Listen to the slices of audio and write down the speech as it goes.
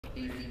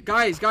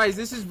Guys,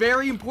 this is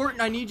very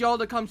important. I need y'all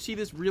to come see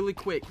this really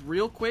quick.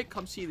 Real quick,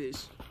 come see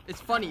this.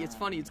 It's funny. It's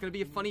funny. It's gonna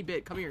be a funny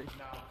bit. Come here.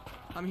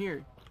 Come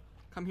here.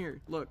 Come here.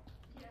 Look.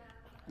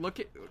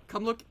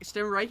 Come look.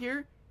 Stand right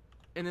here.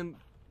 And then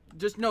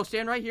no,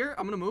 stand right here.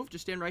 I'm gonna move.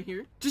 Just stand right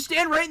here. Just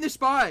stand right in this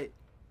spot.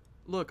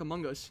 Look,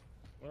 Among Us.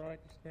 Where do I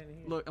just stand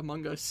here? Look,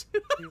 Among Us.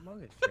 The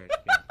Among Us trash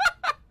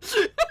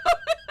can.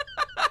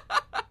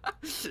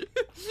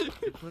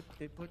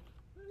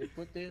 They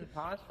put the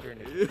imposter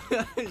in it.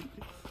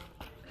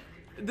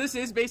 This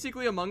is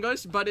basically Among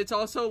Us, but it's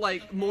also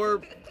like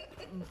more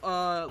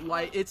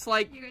like it's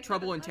like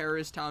Trouble in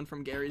Terrorist Town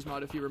from Gary's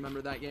Mod, if you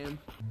remember that game.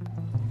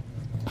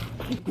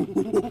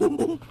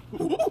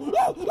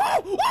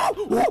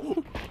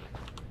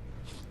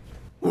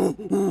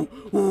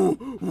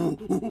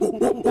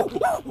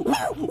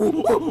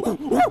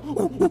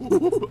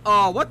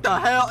 Oh, what the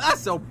hell?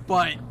 That's so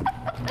butt.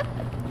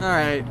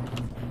 Alright.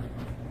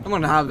 I'm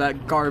gonna have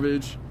that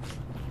garbage.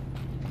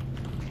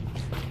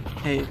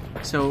 Hey,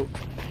 so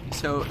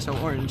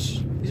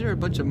Orange, these are a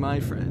bunch of my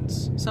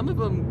friends. Some of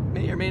them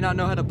may or may not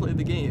know how to play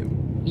the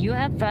game. You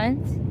have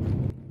friends?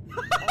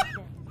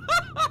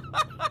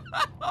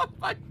 Oh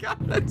my god,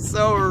 that's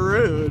so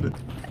rude.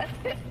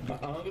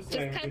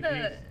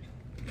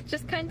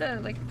 Just kinda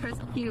like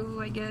persecute,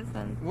 I guess.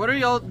 And what are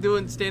y'all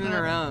doing standing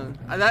around?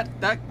 That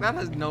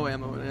has no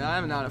ammo in it.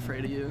 I'm not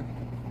afraid of you.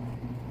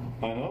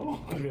 I know.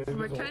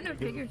 we're trying to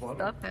figure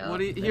stuff out. What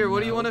do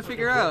you want to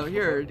figure out?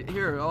 Here,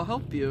 I'll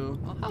help you.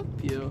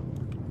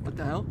 What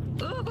the hell?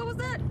 Oh, what was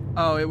that?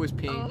 Oh, it was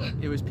pink. Oh.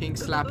 It was pink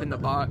slapping the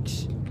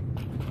box.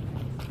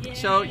 Yeah.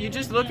 So you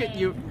just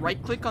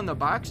right click on the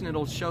box and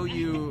it'll show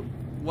you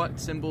what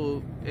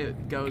symbol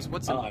it goes.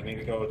 What symbol? Oh, I need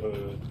to go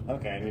to.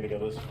 Okay, I need to go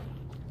this.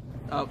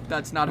 Oh,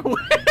 that's not a way.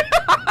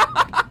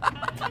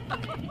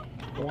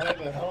 Why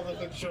the hell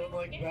does it show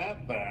like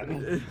that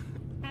bad?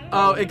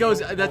 Oh, it goes.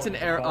 That's an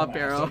up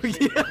arrow.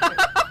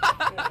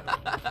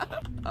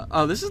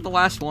 Oh, this is the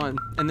last one,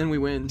 and then we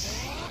win.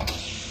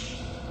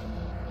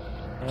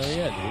 Oh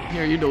yeah, dude.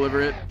 Here, you deliver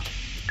it.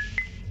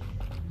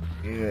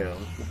 Yeah,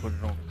 let's put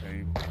it on the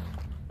table.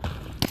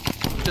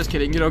 Just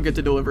kidding. You don't get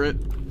to deliver it.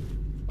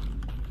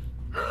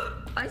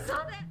 I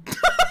saw that.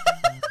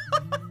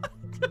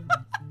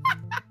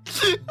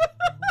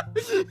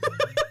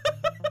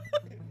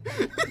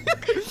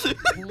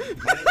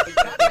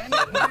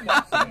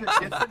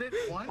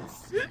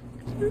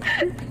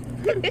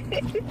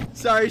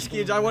 Sorry,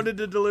 Skeej, I wanted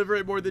to deliver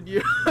it more than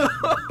you.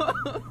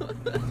 Oh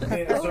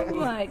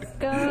my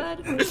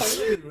god.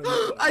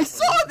 I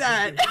saw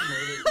that!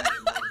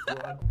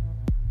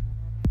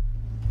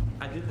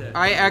 I did that.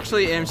 I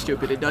actually am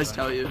stupid, it does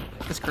tell you.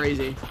 That's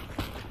crazy.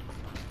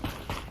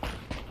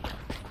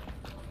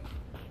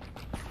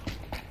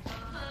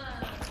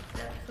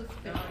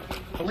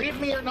 Believe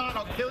me or not,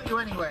 I'll kill you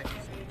anyway.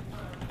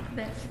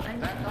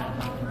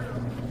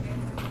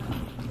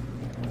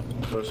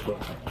 First one.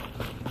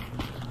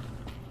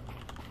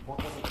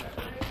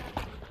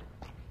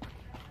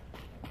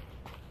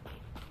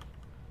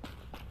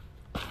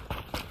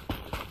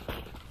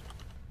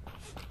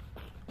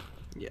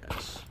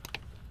 Yes.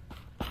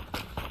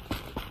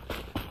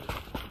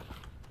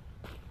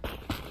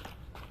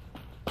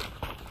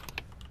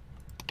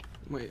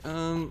 Wait,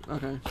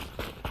 okay.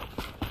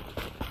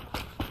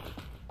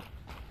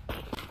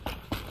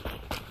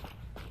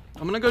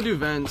 I'm gonna go do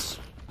vents.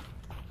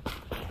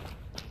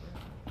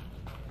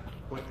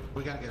 Wait,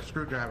 we gotta get a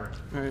screwdriver.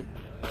 Alright.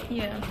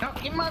 Yeah. No,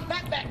 give my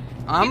vet back.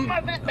 Give my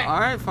vet back.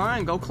 Alright,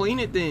 fine. Go clean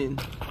it then.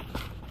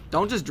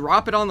 Don't just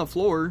drop it on the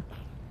floor.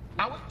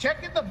 I was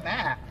checking the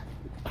map.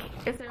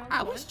 Is there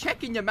I was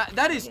checking your map.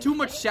 That is too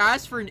much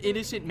sass for an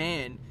innocent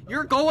man.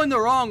 You're going the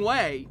wrong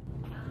way.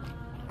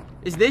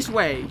 It's this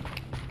way.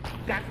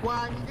 That's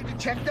why I needed to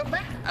check the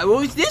map. Well,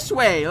 it's this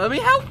way. Let me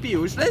help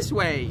you. It's this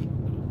way.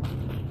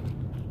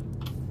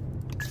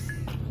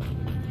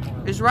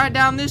 It's right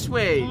down this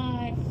way.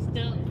 I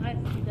still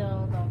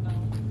don't know.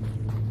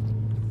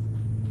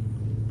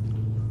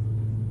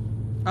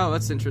 Oh,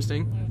 that's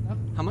interesting.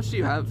 How much do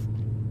you have?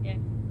 Yeah.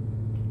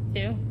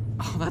 2.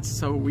 Oh, that's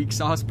so weak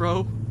sauce,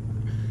 bro.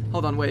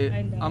 Hold on, wait.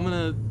 I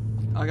know.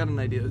 I got an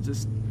idea.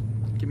 Just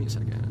give me a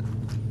second.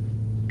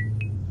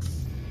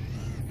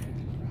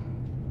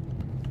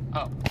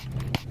 Oh.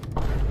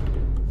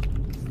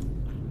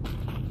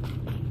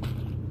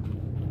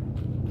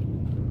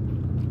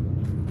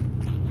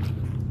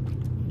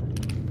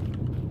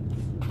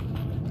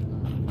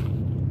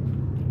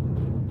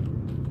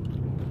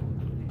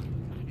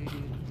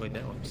 Wait,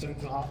 that one. Send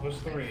to Office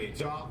 3.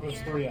 To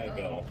Office 3 I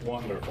go.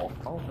 Wonderful.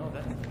 Oh no,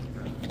 that's.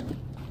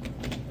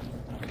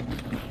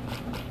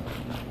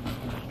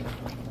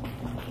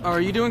 Oh, are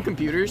you doing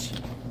computers?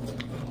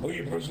 Oh,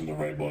 you're pressing the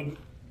right button.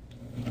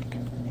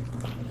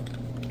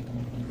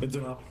 It's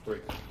an Office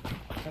 3.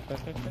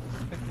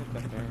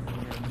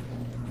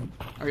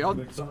 Are y'all?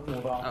 Mix something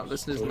with Oh,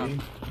 Office this is 3. not.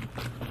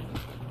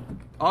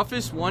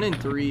 Office 1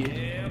 and 3.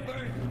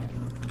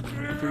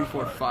 3,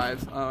 4,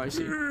 5. Oh, I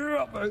see.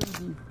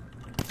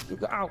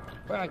 Ow!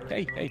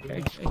 Hey!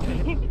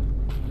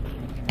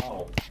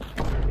 Oh.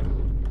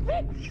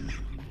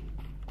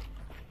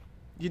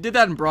 You did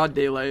that in broad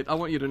daylight. I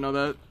want you to know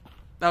that.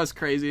 That was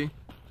crazy.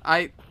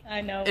 I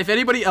know. If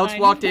anybody else I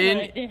walked know in,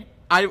 I did.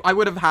 I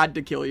would have had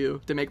to kill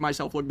you to make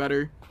myself look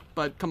better.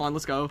 But come on,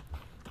 let's go.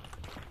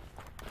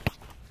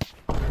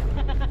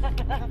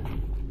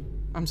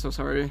 I'm so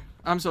sorry.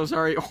 I'm so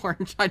sorry,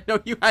 Orange. I know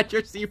you had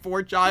your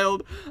C4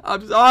 child.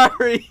 I'm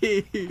sorry.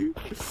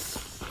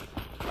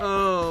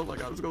 Oh my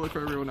god, let's go look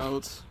for everyone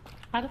else.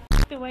 How the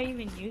f do I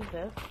even use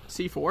this?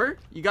 C4?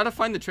 You gotta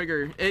find the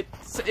trigger.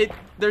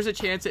 There's a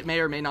chance it may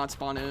or may not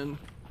spawn in.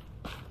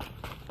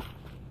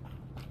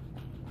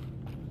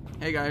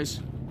 Hey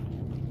guys.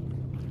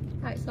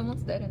 Alright,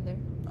 someone's dead in there.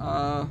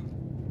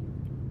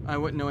 I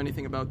wouldn't know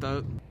anything about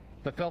that.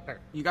 The filter.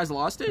 You guys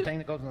lost The it? thing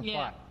that goes in the Yeah.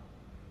 slot.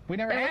 We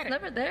never It had was it.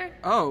 never there.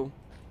 Oh.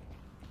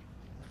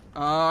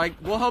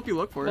 We'll help you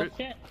look for Well, it.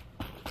 shit.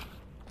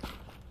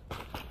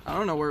 I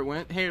don't know where it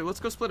went. Hey, let's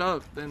go split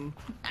up then.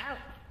 Ow.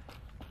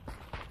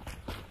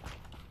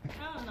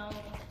 I don't know.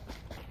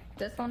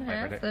 This one Wait,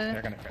 has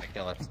they're gonna try to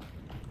kill us.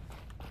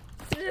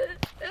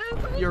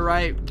 You're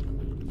right.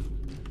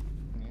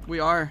 We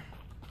are.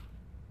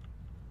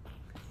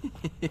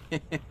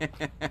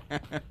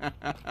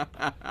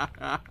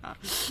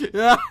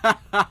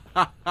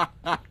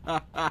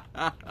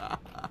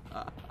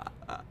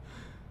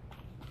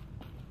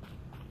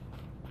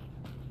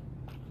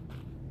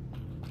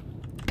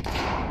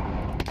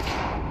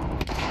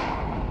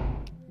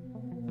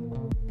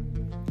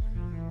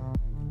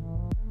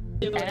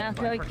 And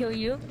after I kill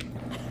you,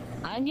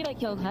 I need to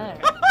kill her.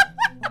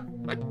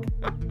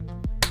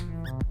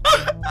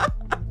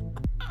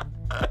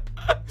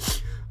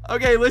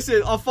 Okay,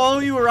 listen, I'll follow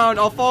you around.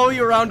 I'll follow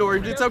you around,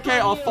 Orange. It's okay.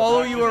 I'll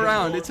follow you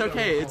around. It's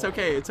okay. It's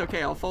okay. It's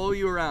okay. I'll follow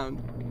you around.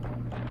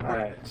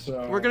 Alright,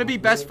 so... We're gonna be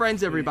best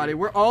friends, everybody.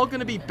 We're all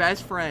gonna be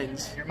best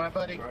friends. You're my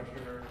buddy.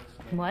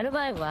 Why do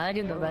I ride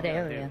in the red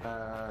area?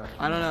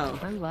 I don't know.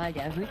 I ride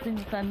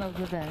everything time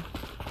over there.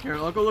 Here,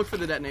 I'll go look for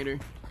the detonator.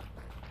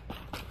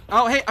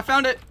 Oh, hey, I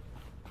found it.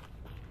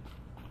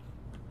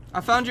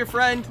 I found your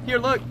friend. Here,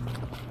 look.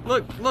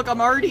 Look, look,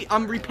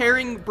 I'm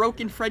repairing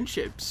broken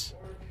friendships.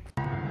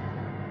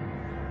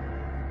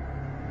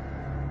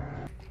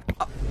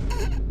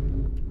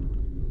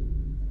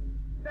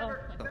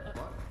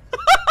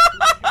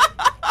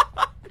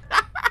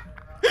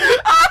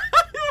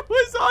 It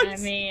was on. I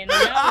mean,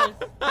 that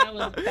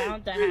was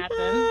bound to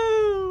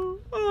happen.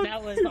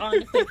 That was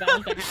honestly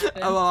bound to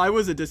happen. Oh, well, I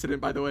was a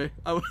dissident, by the way.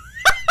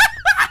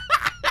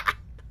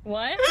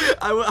 What?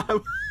 I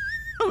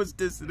was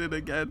dissident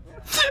again.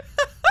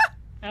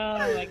 Oh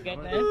my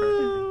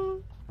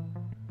goodness.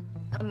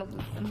 I'm a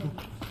loose.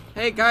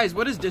 Hey guys,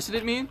 what does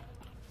dissident mean?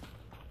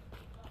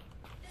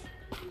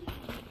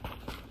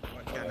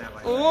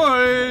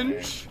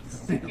 Orange.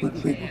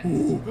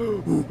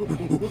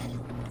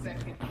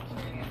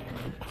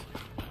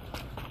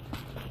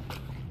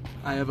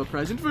 I have a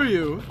present for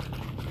you.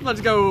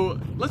 Let's go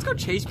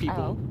chase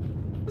people. Oh,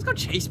 Let's go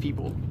chase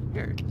people.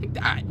 Here, take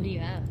that. what do you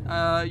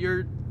have?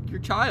 Your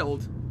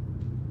child.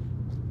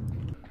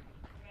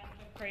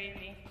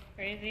 Crazy.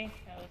 Crazy.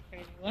 That was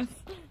crazy once.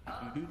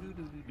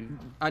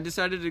 I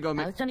decided to go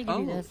make. I was trying to give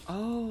you this.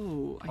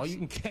 Oh, I Oh, you see.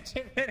 can catch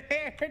it in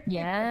here.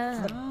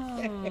 Yeah.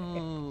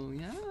 Oh,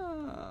 yeah.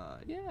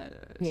 Yes.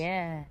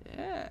 Yeah.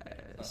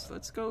 Yes.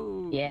 Let's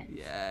go. Yeah.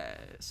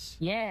 Yes.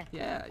 Yeah.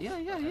 Yeah.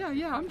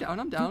 I'm down.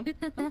 I'm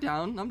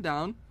down. I'm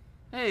down.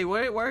 Hey,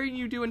 why are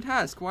you doing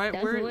task? Why?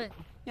 That's Where? what.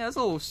 Yeah, that's a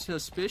little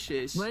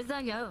suspicious. Where's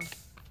that go?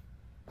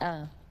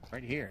 Oh.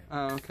 Right here.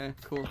 Oh, okay.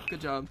 Cool. Good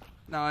job.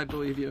 Now I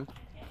believe you.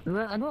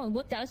 Well, I don't know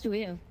what else do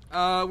we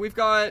have. We've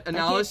got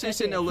analysis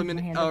check and it. Keep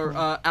my hand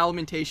up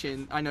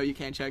alimentation. I know you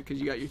can't check because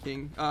you got your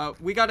thing.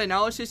 We got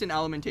analysis and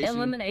alimentation.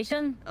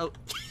 Elimination? Oh,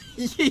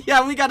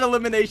 yeah, we got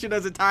elimination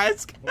as a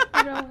task.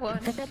 You know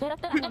what?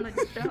 I'm a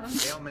dumb.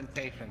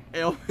 Ailmentation.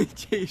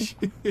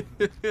 Alimentation.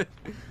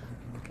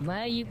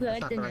 Why are you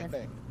That's not the correcting right us?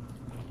 thing.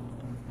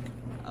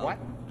 Oh. What?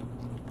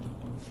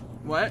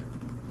 What?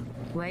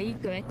 Why are you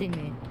correcting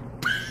me?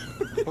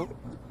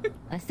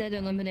 I said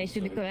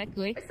elimination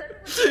correctly.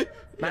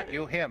 Not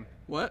you, him.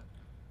 What?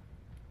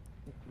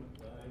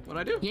 What'd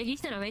I do? Yeah, you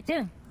said it right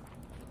too.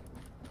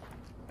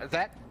 Is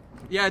that?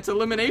 Yeah, it's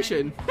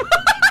elimination.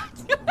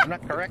 I'm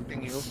not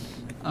correcting you.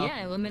 Oh.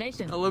 Yeah,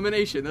 elimination.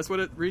 Elimination. That's what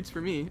it reads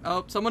for me.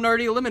 Oh, someone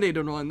already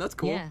eliminated one. That's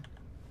cool. Yeah.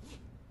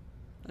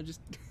 I just.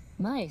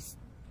 Nice.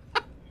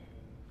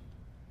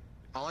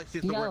 All I see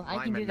is the Yo, word I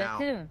can do alignment that now.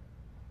 too.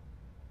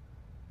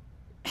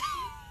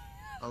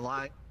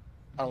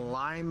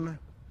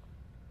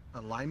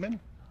 Alignment?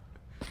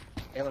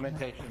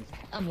 Alimentation.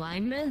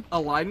 Alignment?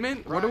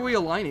 Alignment? What are we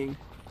aligning?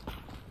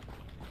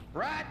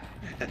 Right!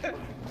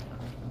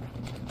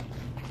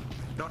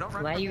 No, don't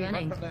run. Why are from you me, run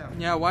running? from them.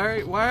 Yeah,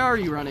 why are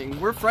you running?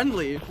 We're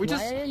friendly. We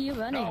just. Why are you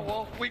running? No,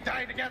 well, we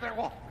die together.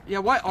 Well, Yeah,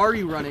 why are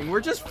you running?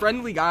 We're just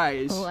friendly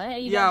guys. Why are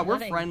you Yeah, guys we're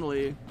running?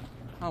 friendly.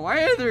 Oh,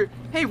 why are there?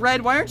 Hey,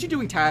 Red, why aren't you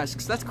doing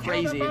tasks? That's kill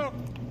crazy. them both.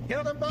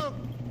 Kill them both.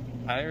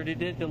 I already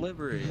did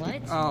delivery.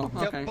 What? Oh,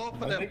 Kill okay.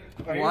 both of them.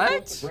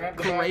 What?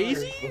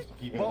 Crazy?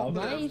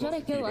 Why are you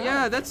trying to kill us?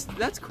 Yeah,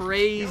 that's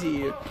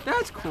crazy.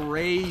 That's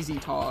crazy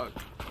talk.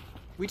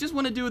 We just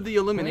want to do the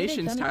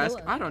eliminations trying to task.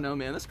 kill us? I don't know,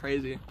 man. That's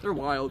crazy. They're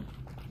wild.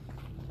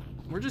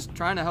 We're just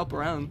trying to help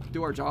around,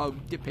 do our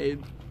job, get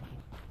paid.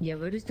 Yeah,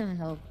 we're just trying to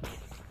help.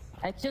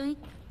 Actually,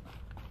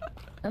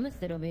 I'm gonna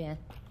sit over here.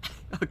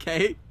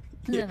 Okay.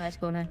 This is a nice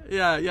corner.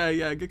 Yeah.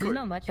 Good There's court.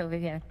 not much over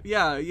here.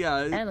 Yeah.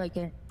 I like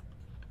it.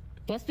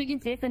 Just we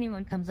can see if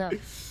anyone comes up.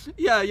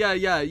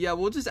 Yeah.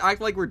 We'll just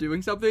act like we're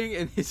doing something,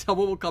 and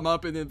someone will come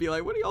up and then be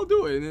like, "What are y'all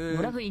doing?" And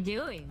What then, are we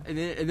doing? and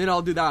then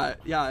I'll do that.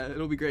 Yeah,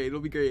 it'll be great.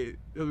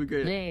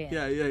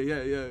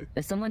 Yeah.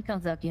 If someone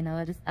comes up, you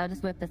know, I'll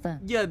just whip this up.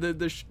 Yeah, the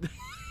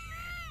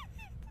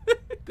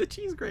the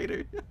cheese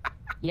grater.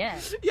 Yeah.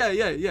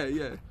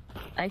 Yeah.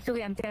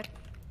 Actually, I'm dead.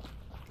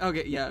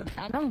 Okay, yeah.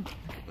 I don't.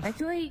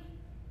 Actually,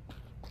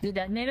 the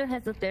detonator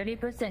has a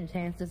 30%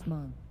 chance to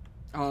spawn.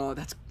 Oh,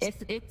 that's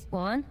If it's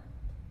spawn,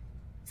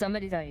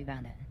 somebody's already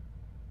found it.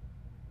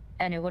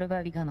 And it would have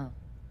already come out.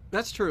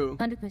 that's true.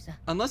 100%.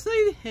 Unless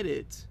they hit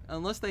it.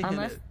 Unless they hit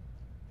it.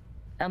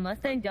 Unless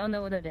they don't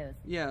know what it is.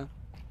 Yeah.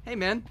 Hey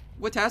man,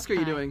 what task are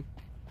you Hi. doing?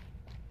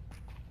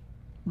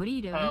 What are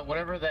you doing?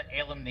 Whatever the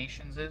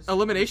eliminations is.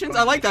 Eliminations?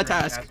 I like that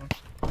task.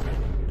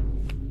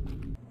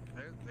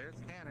 There's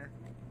Tanner.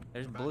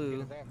 There's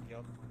Blue.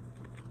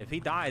 If he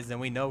dies, then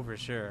we know for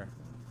sure.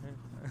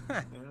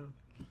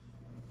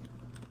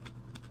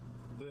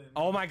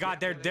 Oh my God,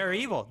 they're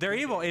evil. They're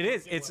evil. It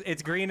is.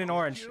 It's green and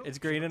orange. It's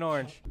green and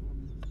orange.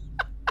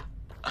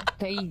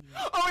 Crazy.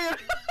 Oh yeah.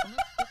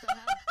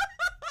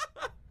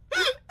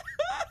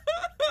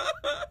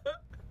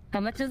 How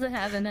much does it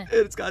have in it?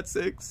 It's got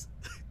 6.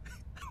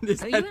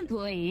 Are you an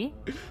employee?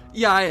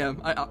 Yeah, I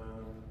am.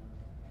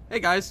 Hey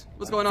guys,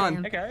 what's going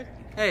on? Hey guys,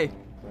 Hey,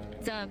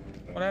 What's up?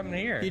 what happened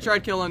here? he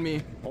tried killing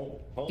me.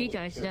 He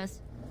charged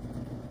us.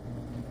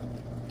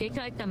 He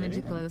tried coming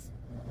too close.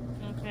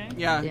 Okay.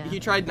 Yeah, Yeah. he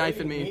tried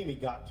knifing me. He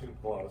got too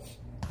close.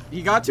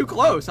 He got too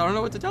close. I don't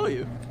know what to tell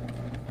you.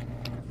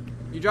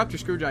 You dropped your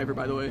screwdriver,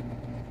 by the way.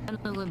 I'm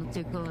a little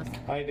too close.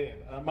 I did.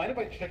 Mind if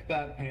I check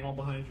that panel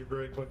behind you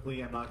very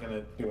quickly? I'm not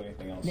gonna do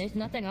anything else. There's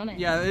nothing on it.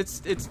 Yeah,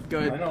 it's I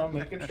good. know, I'm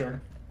making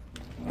sure.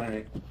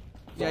 Alright.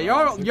 Yeah,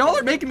 y'all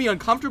are making me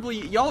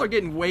uncomfortably. Y'all are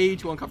getting way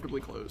too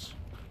uncomfortably close.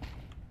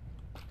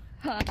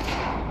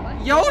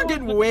 Y'all are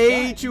getting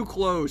way too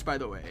close, by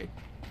the way.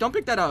 Don't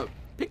pick that up.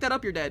 Pick that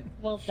up, you're dead.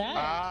 Well,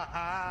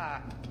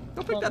 that.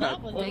 Don't pick that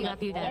up. was They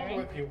got you What's there.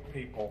 with you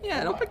people?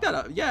 Yeah, don't pick that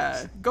up.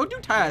 Yeah, go do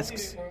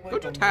tasks. Go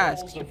do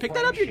tasks. You pick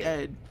that up, you're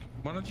dead.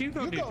 Why don't you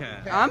go do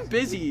that? I'm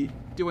busy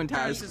doing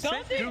tasks.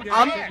 Don't do You that. guys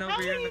I'm- sitting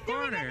over here in the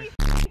corner.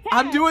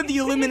 I'm doing the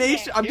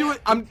elimination.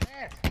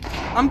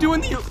 I'm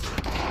doing the.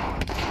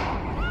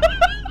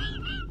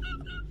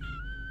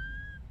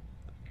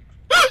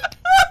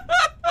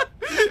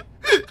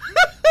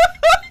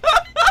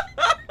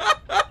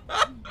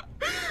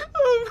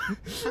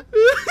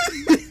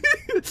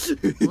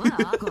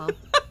 What, Aqua?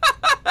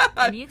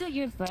 Are these are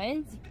your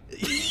friends?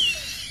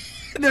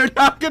 They're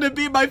not gonna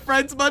be my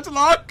friends much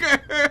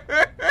longer.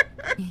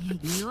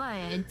 You are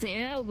a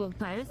terrible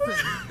person.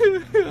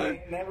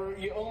 I never.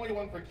 You only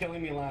won for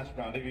killing me last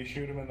round. If you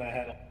shoot him in the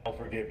head, I'll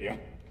forgive you.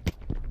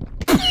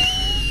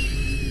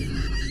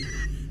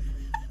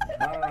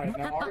 Alright,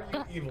 now are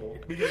you evil?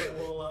 Because it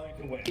will allow you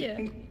to win.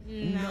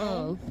 Yeah.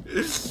 No.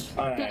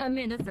 Alright. I'm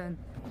innocent.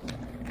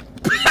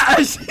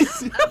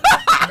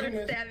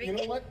 You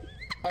know what?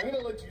 I'm gonna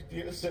let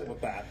you sit with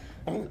that.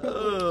 Okay.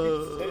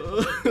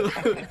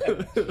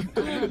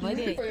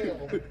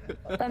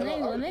 Let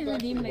me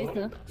redeem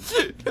myself.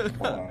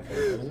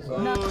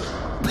 No.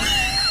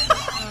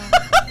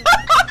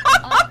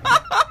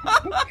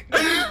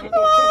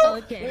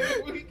 Okay.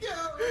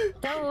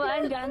 So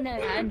I'm gonna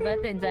add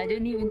buttons. I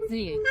didn't even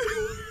see it.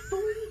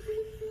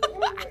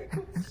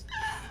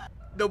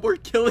 No more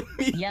killing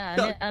me.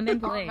 Yeah, I'm in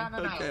play. No.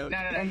 Okay.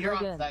 No. You're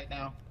on site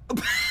now.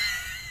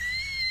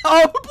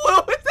 Oh,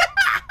 Blue.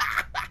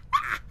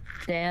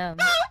 Damn.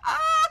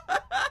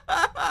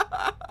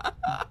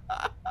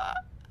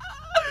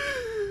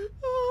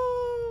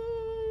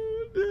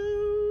 Oh,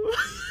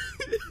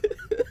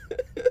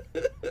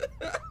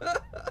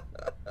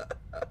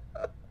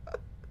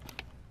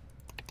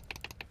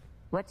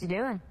 What you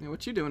doing? no.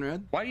 What you doing,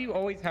 Red? Why do you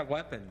always have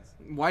weapons?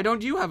 Why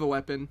don't you have a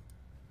weapon?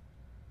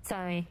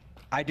 Sorry.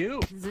 I do.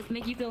 Does this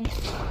make you feel?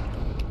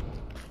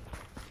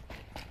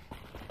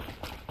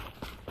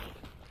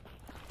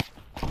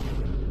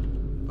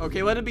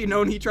 Okay, let it be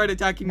known he tried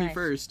attacking me Nice.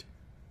 first.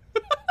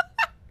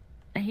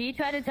 He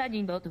tried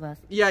attacking both of us.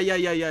 Yeah.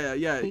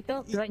 He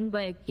felt threatened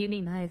by a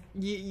cutie knife.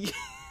 Y-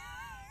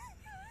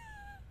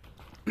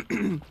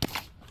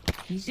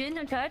 You shouldn't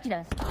have touched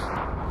us.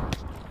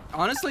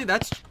 Honestly,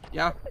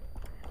 yeah.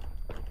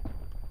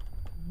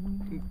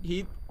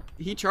 He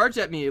charged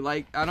at me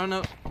like I don't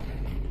know.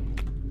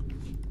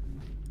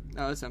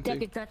 Oh, it's empty.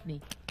 Take it, touch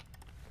me.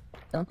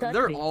 Don't touch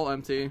They're me. all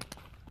empty.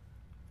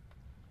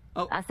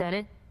 I said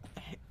it.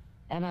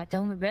 And I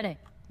don't regret it.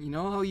 You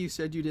know how you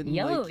said you didn't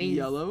Yellow like is-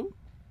 yellow?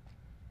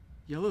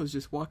 Yellow's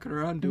just walking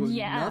around doing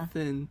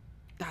nothing.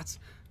 That's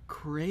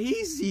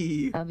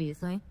crazy.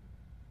 Obviously.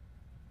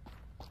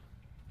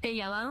 Hey,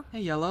 Yellow.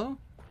 Hey, Yellow.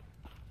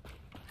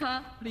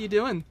 Huh? What are you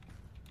doing?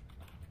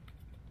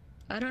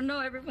 I don't know.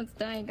 Everyone's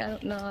dying. I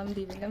don't know. I'm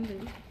leaving. I'm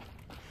leaving.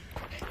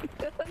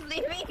 I'm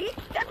leaving.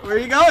 Where are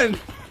you going?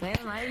 Where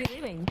am I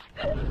leaving?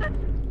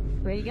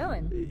 Where are you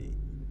going?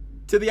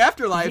 To the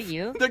afterlife. Is it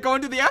you? They're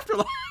going to the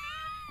afterlife.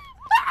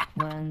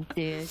 1,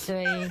 2,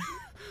 3.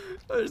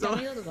 There's Tell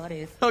me all the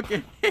bodies.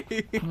 Okay.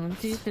 1,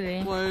 2,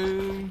 3.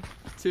 1,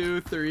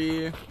 2,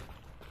 3,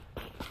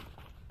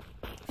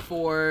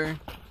 4.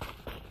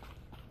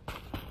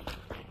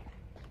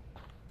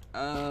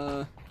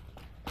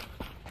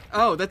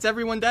 Oh, that's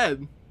everyone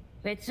dead.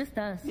 Wait, it's just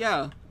us.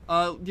 Yeah.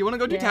 Do you want to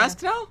go do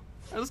tasks now?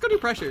 Let's go do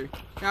pressure.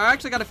 Yeah, I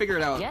actually got to figure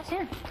it out. Yeah,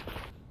 sure.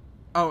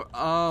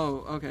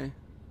 Oh, okay.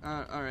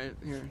 Alright,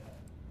 here.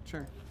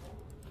 Sure.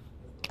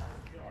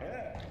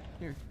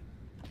 Here.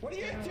 What are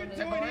you two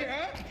doing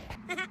here,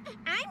 huh?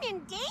 I'm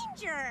in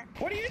danger.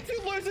 What are you two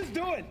losers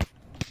doing?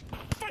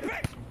 Fight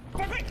back!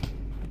 Fight back!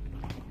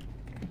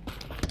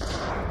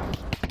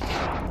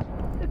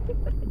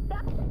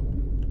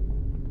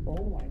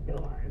 Oh my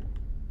god.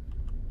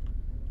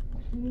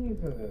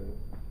 Jesus.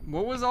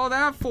 What was all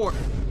that for?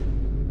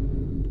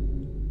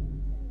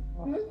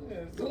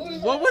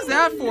 What was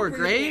that for,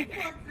 Gray?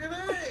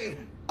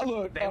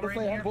 Look,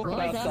 honestly, I'm walking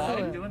What was that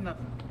outside. for? Doing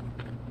nothing.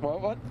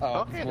 What? Oh,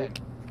 Okay, then.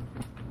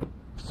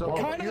 So,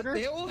 kind of,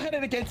 they all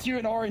headed against you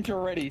in orange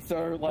already,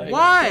 so like. I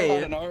Why?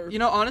 don't know. You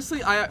know,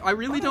 honestly, I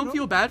really don't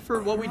feel bad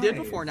for what we did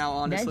before now,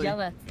 honestly. They're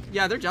jealous.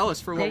 Yeah, they're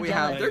jealous for what They're we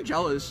have. jealous. They're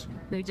jealous.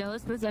 They're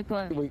jealous for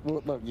Zekla.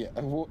 Look, yeah,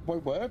 we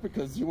were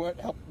because you weren't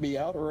helping me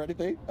out or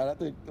anything. I had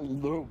to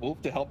lure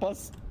Wolf to help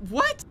us.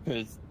 What?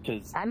 Because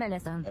I'm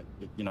innocent.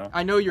 you know.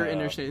 I know you're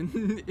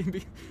innocent.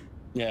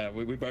 Yeah,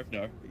 we both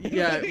know.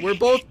 Yeah, we're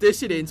both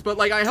dissidents, but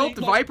like I helped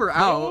Look, Viper they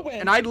all out, went-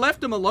 and I'd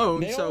left him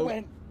alone, They all so.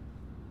 went.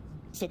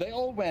 So they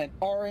all went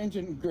orange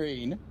and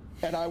green,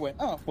 and I went,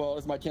 oh well,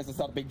 it's my chance to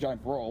start a big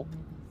giant brawl.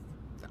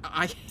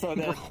 So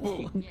then,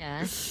 boom.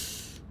 Yeah.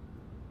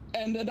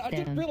 And then I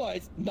didn't Damn.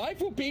 realize knife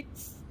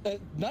beats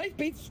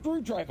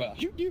screwdriver.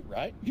 You knew,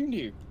 right? You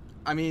knew.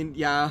 I mean,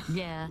 yeah.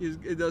 Yeah.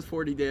 It does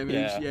 40 damage.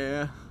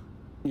 Yeah.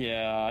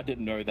 Yeah, I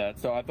didn't know that,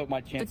 so I thought my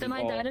But chances then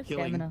my dad of is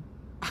killing. stamina.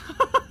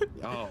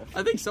 Oh,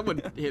 I think someone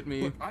hit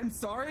me. look, I'm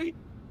sorry,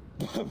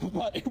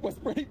 but it was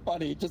pretty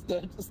funny just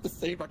to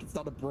see if I could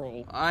start a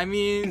brawl. I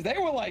mean, Because they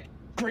were like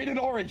green and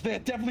orange. They're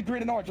definitely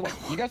green and orange. I'm like,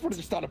 you guys want to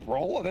just start a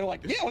brawl? And they're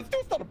like, yeah, let's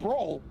start a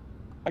brawl.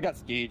 I got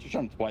scared. You shot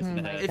him twice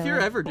in the head. if you're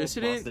ever Poor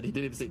bastard, he dissident,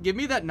 didn't even see. give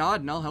me that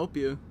nod and I'll help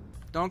you.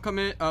 Don't come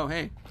in. Oh,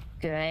 hey.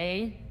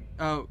 Gray.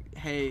 Oh,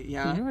 hey, Do you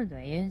yeah. know where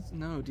Gray is?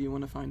 No, do you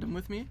want to find him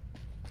with me?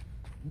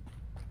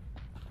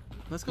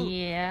 Let's go.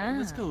 Yeah.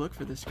 Let's go look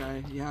for this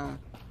guy. Yeah.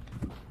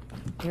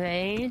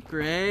 Gray.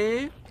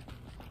 Gray.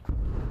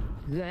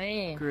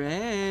 Gray.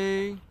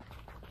 Gray.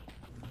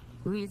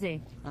 Who is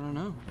he? I don't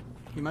know.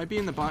 He might be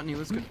in the botany.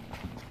 Let's go.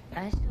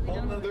 Actually, Oh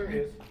don't no, know. there he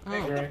is. Oh. Hey,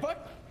 What the Gray.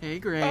 fuck? Hey,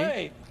 Gray.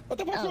 Hey, what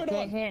the fuck's Oh, going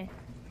Gray on? here.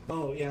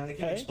 Oh yeah, I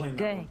can Hey? explain that.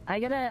 Gray.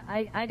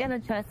 I gotta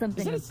try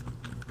something. Is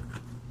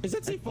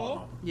that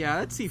C4? Yeah,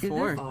 that's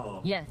C4.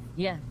 Oh. Yes,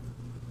 yes.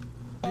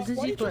 This is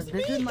Why you C4. trusting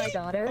This me? is my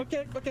daughter.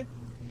 Okay.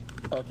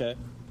 Okay.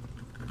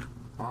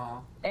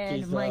 And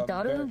She's, my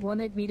daughter very-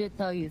 wanted me to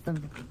tell you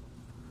something.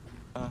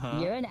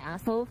 You're an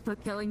asshole for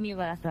killing me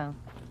last round.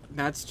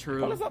 That's Well,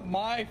 true. it's not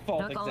my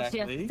fault That's all she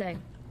has to exactly. say.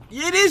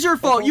 It is your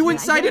fault. You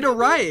incited a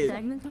riot.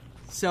 Segment?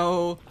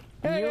 So,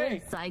 You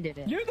Hey, incited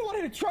it. you're the one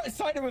who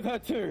sided with her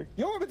too.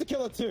 You're meant to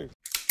kill her too.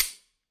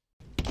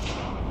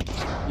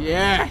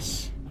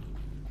 yes.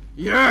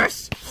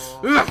 Yes.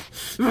 Ugh.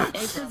 It's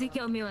because he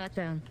killed me last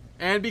round.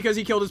 And because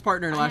he killed his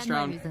partner in I last had my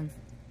round. reasons.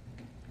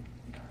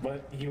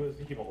 But he was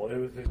evil. It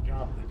was his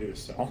job to do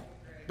so.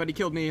 But he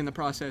killed me in the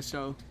process,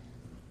 so.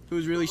 It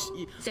was really. So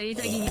you're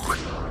taking.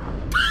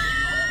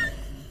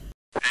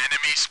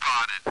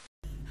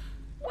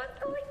 What's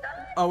going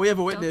on? Oh, we have a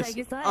Don't witness. take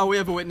his side. Oh, we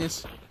have a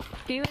witness.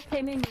 He was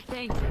aiming the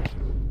thing.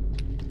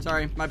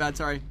 Sorry, my bad.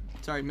 Sorry,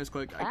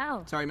 misclick.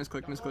 Ow. Sorry,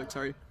 misclick.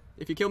 Sorry.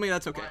 If you kill me,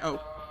 that's okay.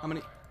 Oh, how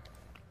many?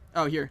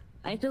 Oh, here.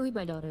 I have to leave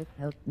my daughter.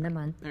 Oh, never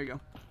mind. There you go.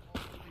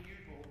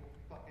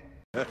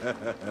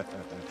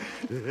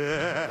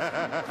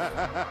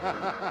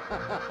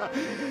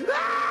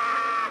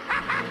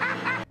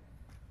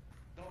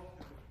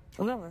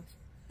 Whatever.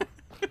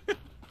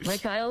 My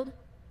child,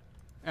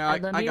 I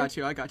love got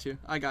you. you.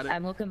 I got it.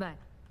 I'm looking back.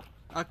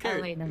 I'll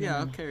carry. wait, no, yeah, no,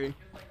 I'll no. carry.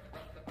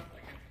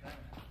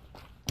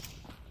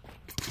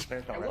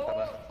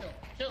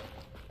 Chill.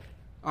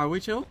 Are we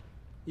chill?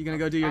 You gonna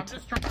go do your? I'm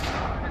just trying to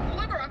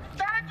deliver. I'm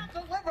trying to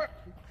deliver.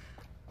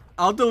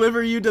 I'll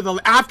deliver you to the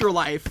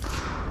afterlife.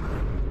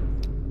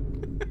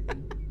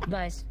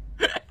 Guys.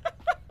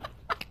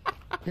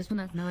 This one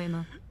has no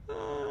ammo.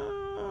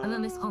 I'm gonna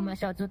miss all my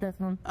shots with this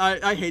one.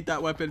 I hate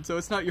that weapon, so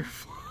it's not your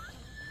fault.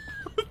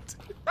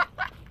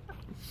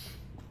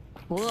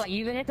 Well,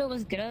 even if it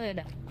was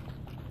good,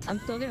 I'm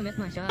still gonna miss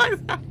my shots.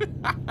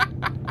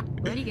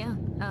 Where'd he go?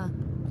 Oh. I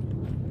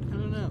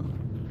don't know.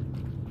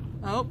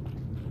 Oh.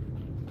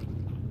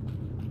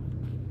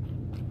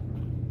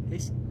 Hey,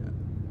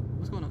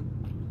 what's going on?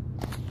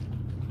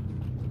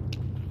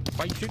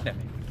 Why are you shooting at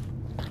me?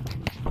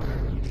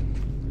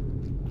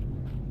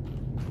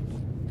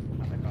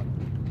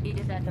 He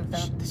did that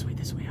himself. Shh, this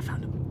way, I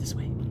found him. This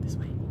way.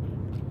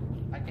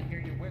 I can hear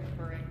you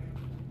whispering.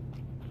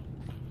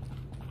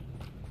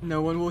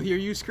 No one will hear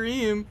you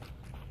scream.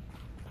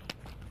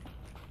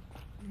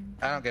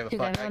 I don't give a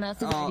Because fuck. everyone else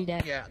is already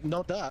dead. Yeah,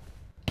 no duh.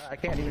 I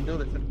can't even do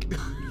this.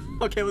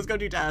 Okay, let's go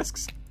do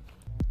tasks.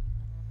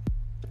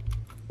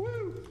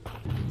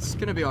 It's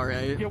gonna be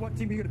alright. Yo, what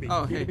team are you gonna be?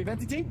 Oh, You hey. gonna be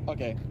Venti team?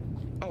 Okay.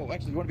 Oh,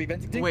 actually, you wanna be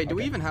Venti team? Wait, do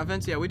we Okay. even have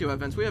vents? Yeah, we do have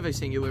vents. We have a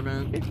singular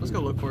vent. Let's go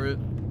look for it.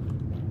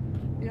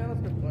 Yeah,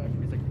 let's go. Give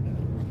me a second.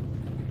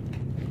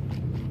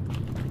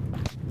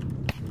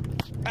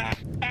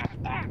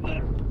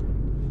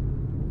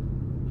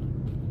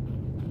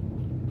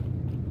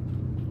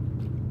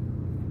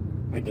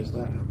 I guess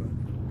that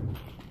happened.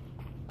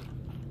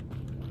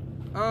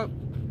 Oh,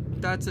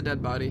 that's a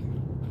dead body.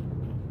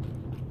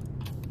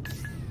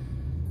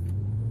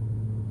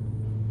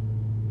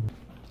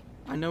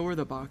 I know where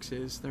the box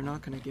is. They're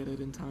not gonna get it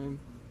in time.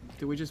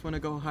 Do we just want to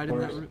go hide in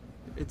that room?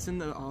 It's in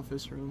the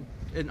office room.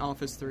 In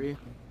office 3.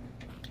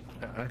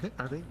 I think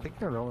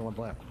they're the only ones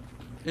left.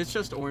 It's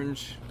just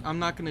orange. I'm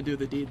not gonna do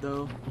the deed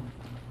though.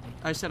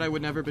 I said I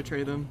would never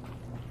betray them.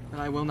 And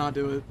I will not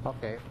do it.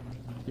 Okay.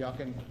 Y'all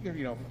can, you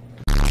know,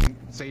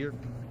 say your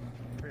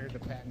prayers to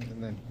patent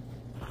and then...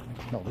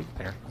 No, leave it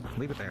there.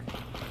 Leave it there.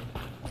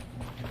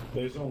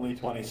 There's only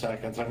 20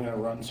 seconds. I'm gonna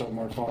run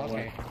somewhere far Okay.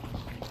 away.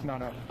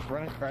 No,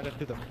 run it right up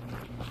to the...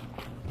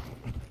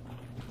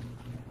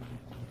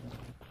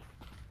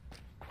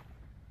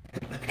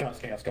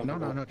 Chaos, go.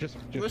 No, just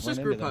Let's run just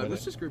into group them hug. with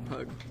Let's it. just group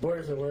hug. Where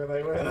is it? Where are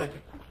they?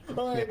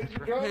 Oh, hey, did you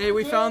drop Hey,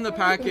 we it? found the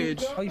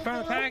package. Oh, you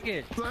found a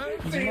package.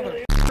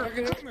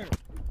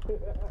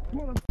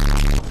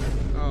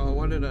 Oh,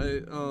 what did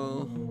I?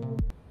 Oh.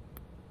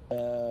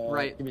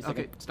 Right. Give me a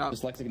second. Okay, stop.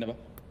 Dyslexic Nova.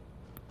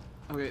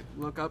 Okay,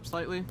 look up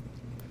slightly.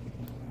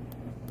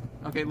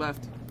 Okay,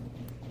 left.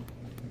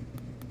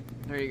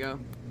 There you go.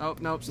 Oh,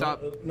 nope,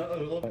 stop. No, a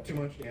little bit too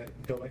much. Yeah,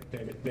 go like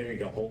there you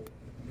go. Hold.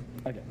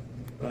 Okay.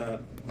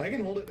 I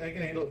can hold it. I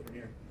can handle it from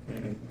here.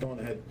 Go on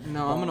ahead.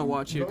 No, I'm gonna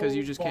watch you because Go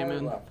you just came far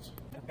in. left.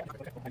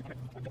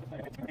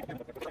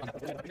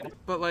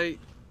 But like,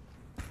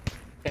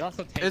 It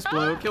also takes. it's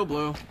blue. Kill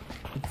blue.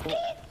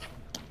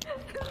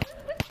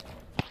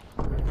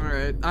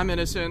 Alright, I'm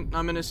innocent.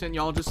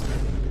 Y'all just.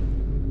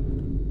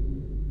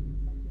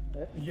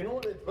 You know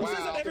what? He says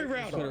it every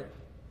round.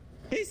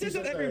 He says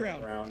it every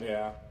round.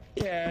 Yeah.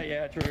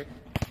 Yeah, true.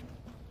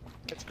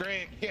 It's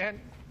great, Ken.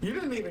 You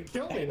didn't even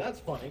kill me. That's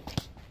funny.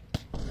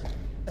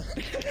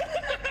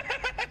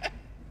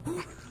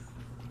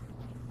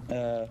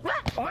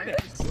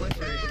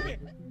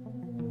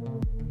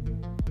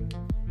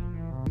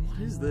 What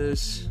is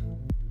this?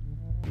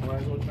 Might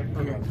as well check the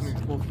Come here,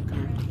 guns. Wolf. Come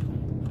here.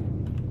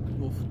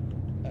 Wolf.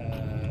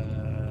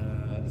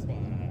 This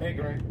one. Hey,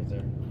 Greg. Is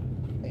there?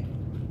 Hey.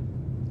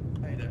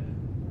 Hey there.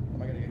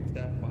 Am I gonna get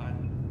stabbed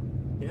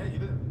behind? Yeah, you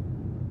did.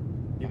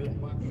 You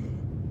did what?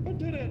 I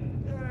did it! Yay!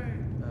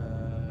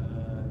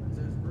 Is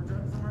there a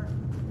screwdriver somewhere?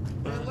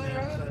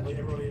 Sadly,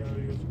 everybody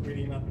was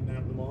reading up and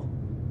down the mall.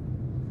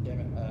 Damn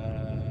it.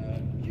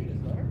 Shoot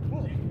it, brother.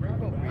 Cool. You can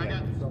grab it. I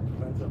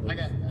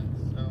got that,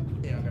 so...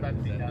 Yeah, I'm gonna That's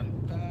do that. done.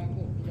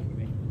 Cool. You come with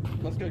me.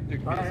 Let's go do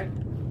Alright.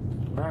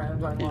 Alright, I'm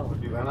talking about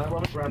with you then. I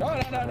want to grab No.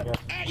 it.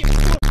 Ah, you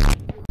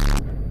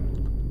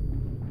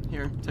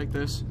Here, take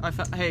this.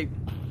 Hey,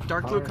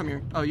 dark blue, come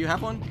here. Oh, you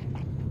have one?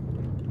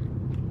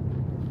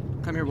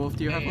 Come here, Wolf.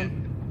 Do you have one?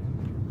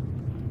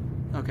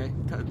 Okay.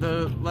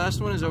 The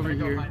last one is over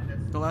here.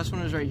 The last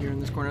one is right here in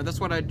this corner. That's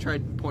what I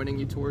tried pointing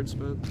you towards,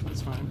 but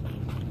it's fine.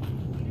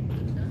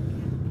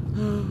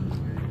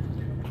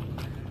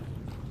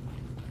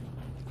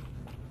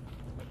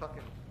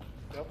 Fucking...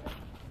 Nope.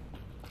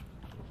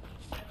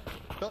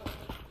 Nope.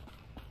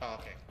 Oh,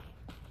 okay.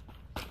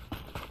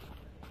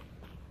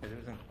 It was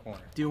in the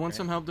corner. Do you want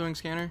some help doing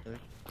scanner?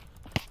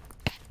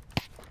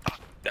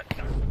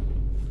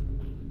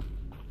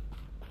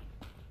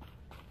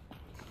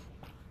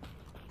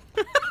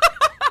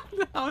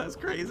 Oh, that's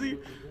crazy.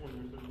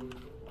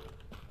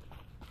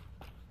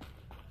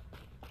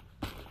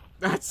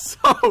 That's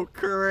so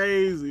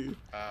crazy.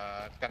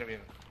 It's gotta be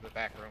in the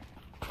back room.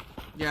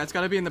 Yeah, it's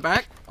gotta be in the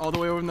back. All the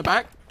way over in the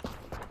back.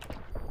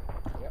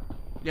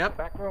 Yep.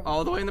 Back room.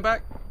 All the way in the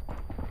back.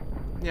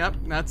 Yep,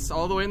 that's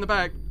all the way in the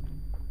back.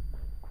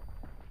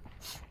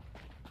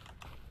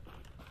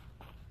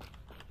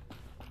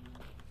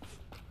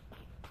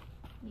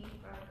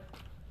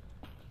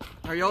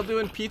 Are y'all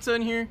doing pizza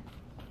in here?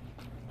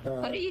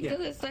 How do you do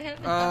this? I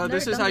haven't. I've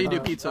This never is how done you do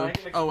this. pizza. I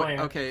can Oh, explain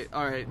it. okay,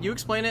 alright. You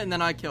explain it and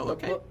then I kill,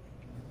 okay?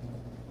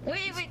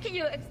 Wait, can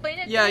you explain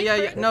it? Yeah, to me yeah.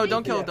 first, No, please?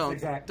 don't kill, Yes, don't.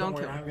 exactly. Don't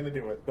worry, kill. I'm gonna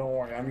do it. Don't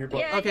worry, I'm your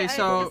brother. Yeah, Okay, yeah,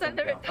 so, because I've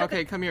never done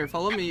okay, come here.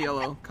 Follow me,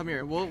 Yellow. Come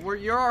here.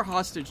 You're our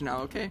hostage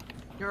now, okay?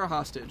 You're our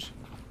hostage.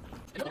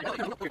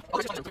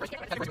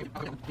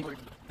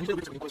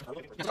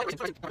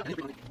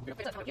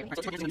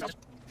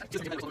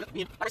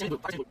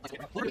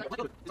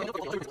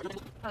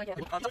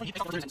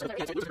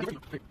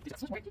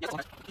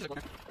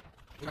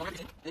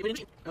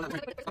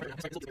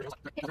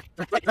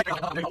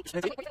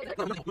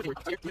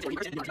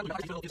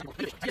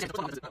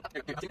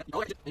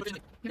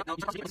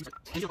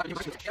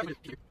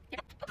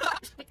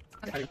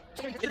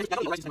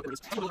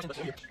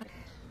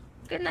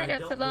 Good night,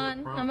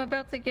 Epsilon. I'm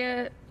about to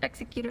get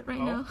executed right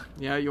now.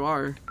 Yeah, you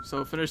are.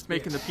 So finish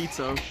making the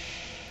pizza,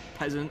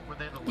 peasant.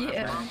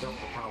 Yeah.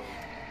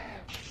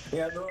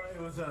 Yeah, no,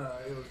 it was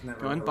never.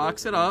 Go and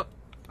box it up.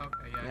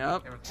 Okay, yeah.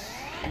 Yep.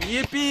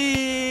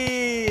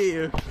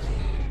 Yippee!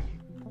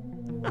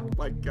 Oh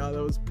my god,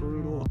 that was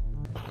brutal.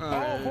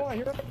 Oh boy,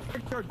 here I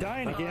go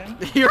dying again.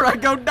 Here I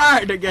go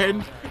dying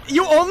again.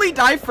 You only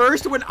die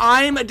first when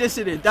I'm a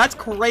dissident. That's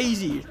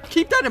crazy.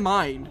 Keep that in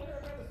mind.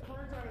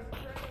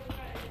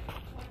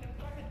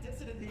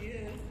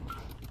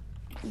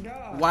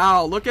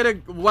 Wow, look at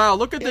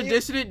the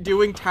dissident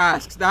doing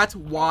tasks. That's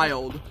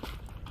wild.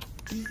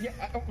 Yeah,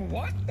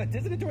 what? A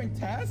dissident doing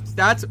tasks?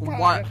 That's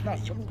wild.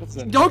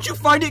 Don't you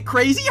find it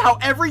crazy how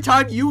every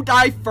time you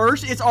die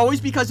first, it's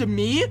always because of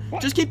me?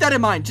 What? Just keep that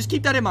in mind. Just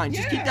keep that in mind.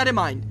 Yeah. Just keep that in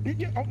mind.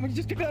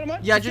 Just keep that in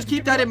mind? Yeah, just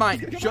keep that in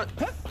mind. Just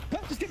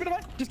keep it in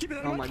mind. Just keep it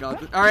in mind. Oh my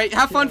god. Alright,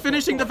 have fun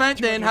finishing the vent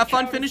then. Have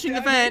fun finishing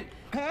the vent.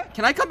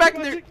 Can I come back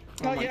there?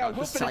 Oh my god,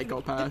 the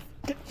psychopath.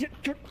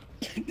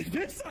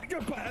 This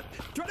psychopath.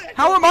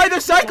 How am I the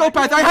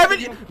psychopath? I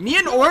haven't. Me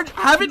and Orange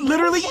haven't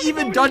literally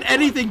even done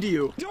anything to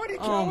you.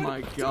 Oh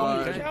my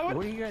god.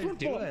 What are you guys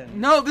doing?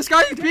 No, this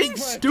guy is being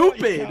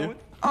stupid.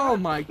 Oh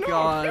my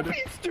god. You're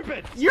being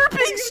stupid. You're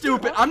being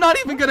stupid. I'm not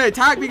even gonna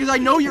attack because I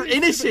know you're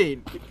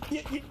innocent.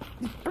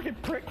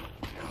 Freaking prick.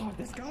 Oh,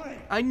 this guy.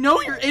 I know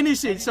you're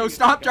innocent, so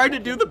stop trying to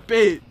do the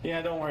bit.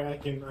 Yeah, don't worry. I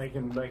can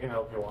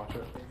help you watch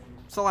it.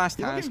 It's the last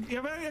task.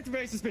 You're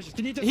very suspicious.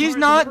 Can you just He's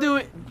not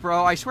doing.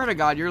 Bro, I swear to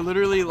God, you're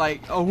literally like,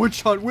 oh,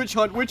 witch hunt, witch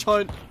hunt, witch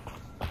hunt.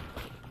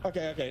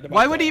 Okay.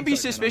 Why would he be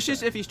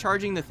suspicious if he's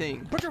charging the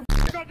thing? Put your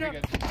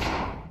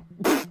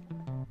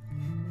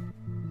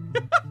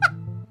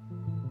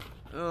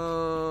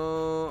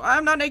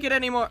I'm not naked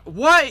anymore.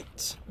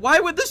 What? Why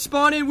would this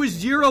spawn in with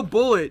 0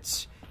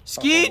 bullets?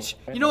 Skeech,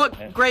 you know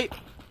what? Great.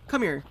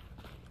 Come here.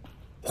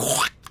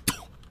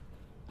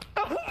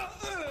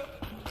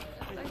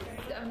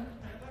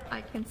 I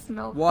can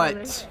smell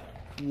What?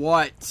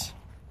 What?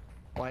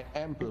 White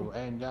and blue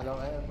and yellow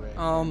and red.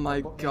 Oh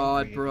my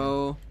god,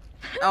 bro.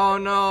 Oh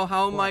no,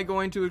 how am I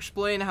going to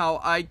explain how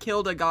I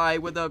killed a guy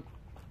with a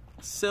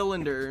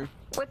cylinder?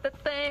 With the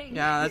thing.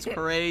 Yeah, that's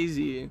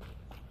crazy.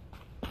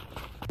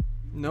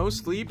 No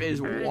sleep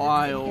is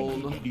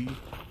wild. What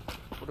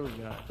do we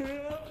got?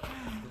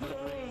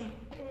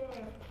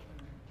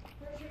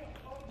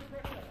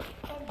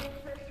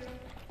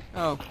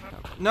 Oh.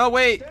 No,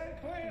 wait.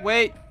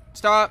 Wait.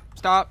 Stop.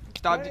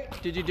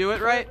 Did you do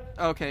it right?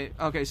 Okay.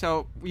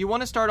 So you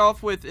want to start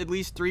off with at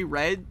least 3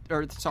 red,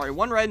 or sorry,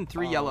 1 red and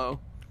 3 yellow.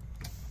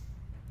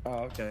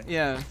 Oh, okay.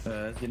 Yeah.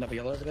 Is enough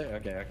yellow over there?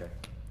 Okay.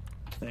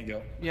 There you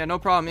go. Yeah, no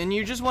problem. And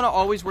you just want to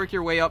always work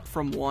your way up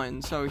from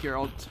 1. So here,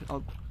 I'll.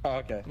 Oh,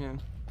 okay. Yeah.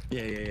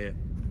 Yeah.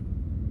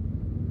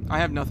 I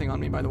have nothing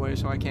on me, by the way,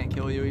 so I can't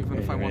kill you even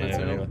if I wanted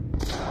to.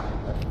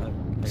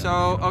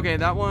 So, okay,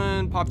 that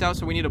one popped out,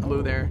 so we need a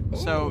blue there.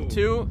 So,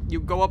 2, you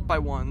go up by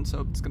 1,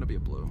 so it's gonna be a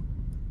blue.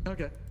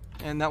 Okay.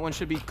 And that one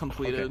should be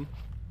completed. Okay.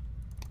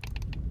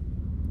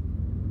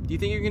 Do you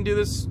think you can do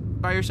this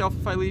by yourself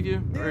if I leave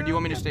you? Or do you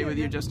want me to stay with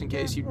you just in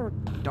case you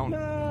don't?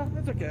 Nah,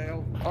 it's okay.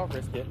 I'll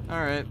risk it.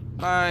 Alright,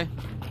 bye.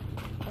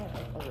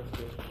 I'll risk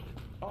it.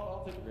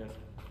 I'll take the risk.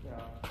 Yeah.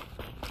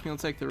 He'll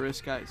take the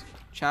risk, guys.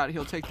 Chat,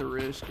 he'll take the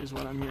risk, is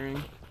what I'm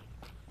hearing.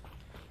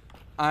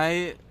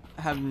 I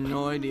have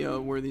no idea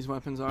where these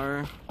weapons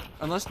are.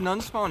 Unless none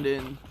spawned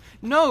in.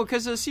 No,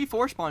 because the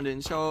C4 spawned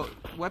in, so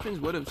weapons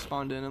would have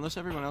spawned in, unless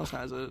everyone else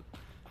has it.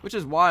 Which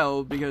is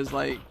wild, because,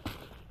 like...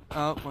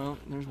 Oh, well,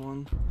 there's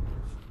one.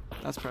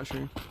 That's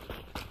pressure.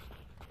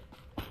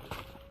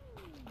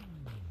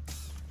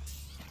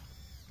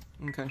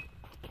 Okay.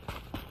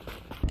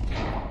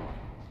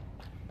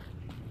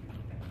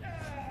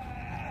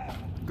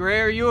 Gray,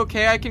 are you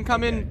okay? I can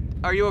come in.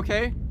 Are you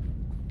okay?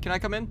 Can I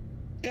come in?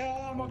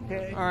 Yeah, I'm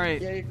okay.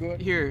 Alright. Yeah, you're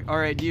good. Here.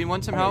 Alright, do you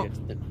want some help?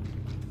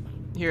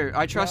 Here,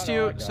 I trust No,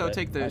 you, I got so it.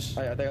 take this.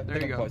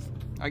 There you go.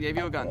 I gave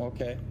you a gun.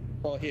 Okay.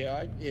 Well,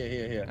 here.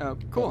 Oh,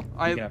 cool.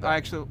 I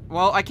actually...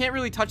 Well, I can't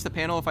really touch the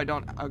panel if I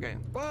don't... Okay.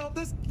 Well,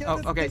 this...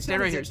 Oh, okay,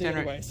 stand right here. Stand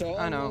right... Anyway, so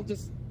I know.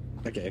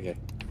 Okay.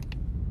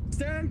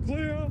 Stand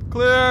clear.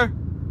 Clear!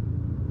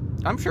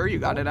 I'm sure you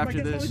got it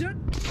after this.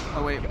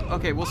 Oh, wait.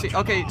 Okay, we'll see.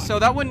 Okay, so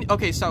that one...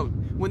 Okay, so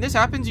when this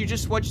happens, you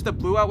just switch the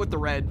blue out with the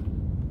red.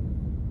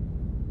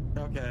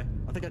 Okay.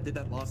 I think I did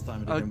that last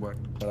time. It didn't work.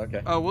 But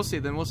okay. Oh, we'll see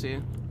then. We'll see.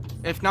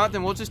 If not,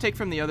 then we'll just take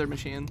from the other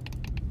machine.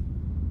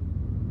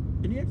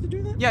 Can you actually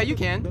do that? Yeah, you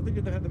can.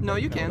 No,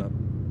 you can.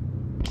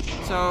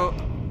 So,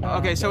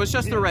 okay, so it's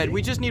just the red.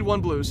 We just need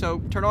 1 blue. So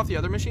turn off the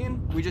other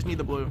machine. We just need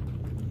the blue.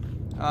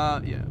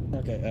 Yeah.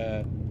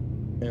 Okay,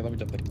 here, let me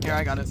jump the... Here,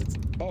 I got it.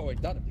 Oh,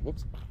 wait, not empty.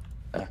 Whoops.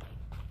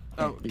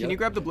 Oh, can you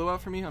grab the blue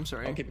out for me? I'm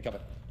sorry. I'll keep it coming.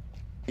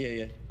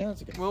 Yeah. No,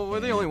 that's okay. Well, we're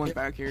the only ones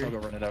back here. I'll go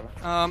run it over.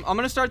 I'm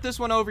gonna start this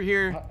one over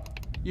here.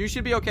 You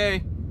should be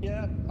okay.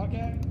 Yeah,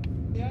 okay.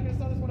 Yeah, I'm gonna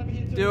start this one over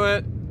here too. Do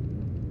it.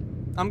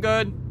 I'm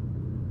good.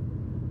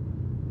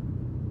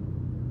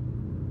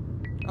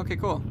 Okay,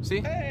 cool.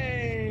 See?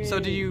 Hey! So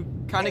do you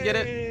kind of get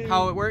it?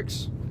 How it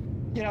works?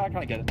 Yeah, I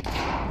kind of get it.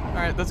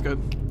 Alright, that's good.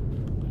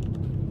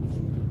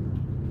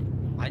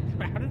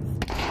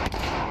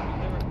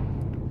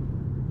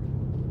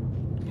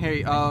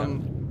 Hey,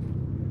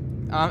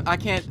 I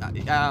can't, You're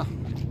gonna die.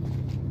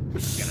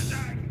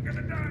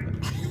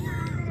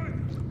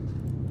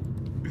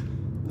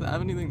 Does that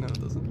have anything? No,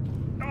 it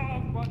doesn't.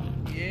 Oh, fuck.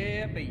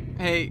 Yeah, baby.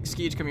 Hey,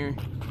 Skeej, come here.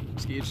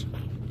 Skeej.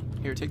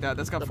 Here, take that.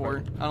 That's got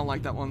 4. I don't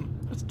like that one.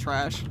 That's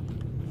trash.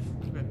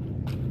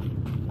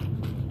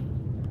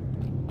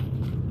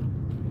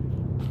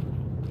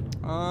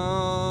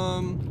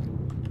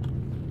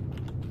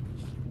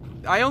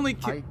 I only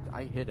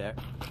I hit it.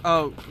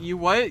 Oh, you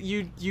what?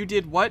 You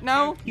did what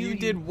now? You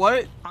did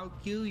what? I'll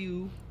kill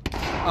you.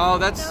 Oh,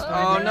 that's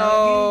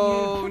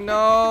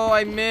no,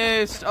 I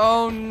missed.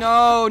 Oh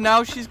no,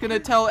 now she's gonna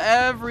tell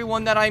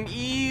everyone that I'm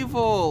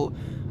evil.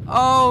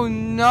 Oh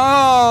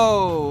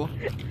no.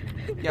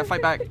 Yeah,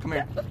 fight back. Come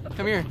here.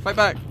 Come here. Fight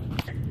back.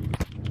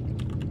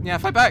 Yeah,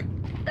 fight back.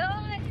 No,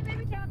 you made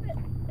me drop it.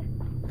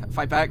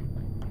 Fight back.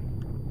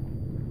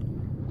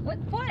 What?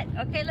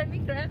 Okay, let me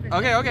grab it.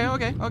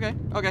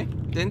 Okay.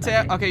 Didn't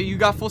say. Okay, you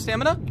got full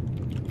stamina?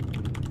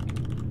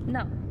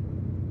 No.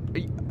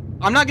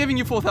 I'm not giving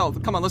you full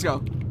health. Come on, let's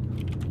go.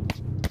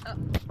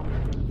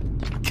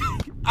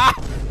 Ah!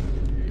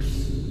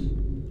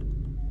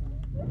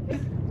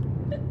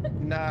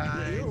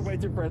 Nah. You were way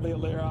too friendly,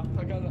 Alira.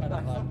 I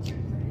don't know.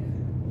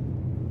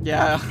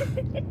 Yeah.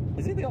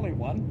 Is he the only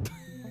one?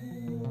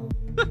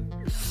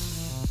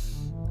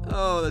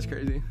 Oh, that's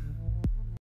crazy.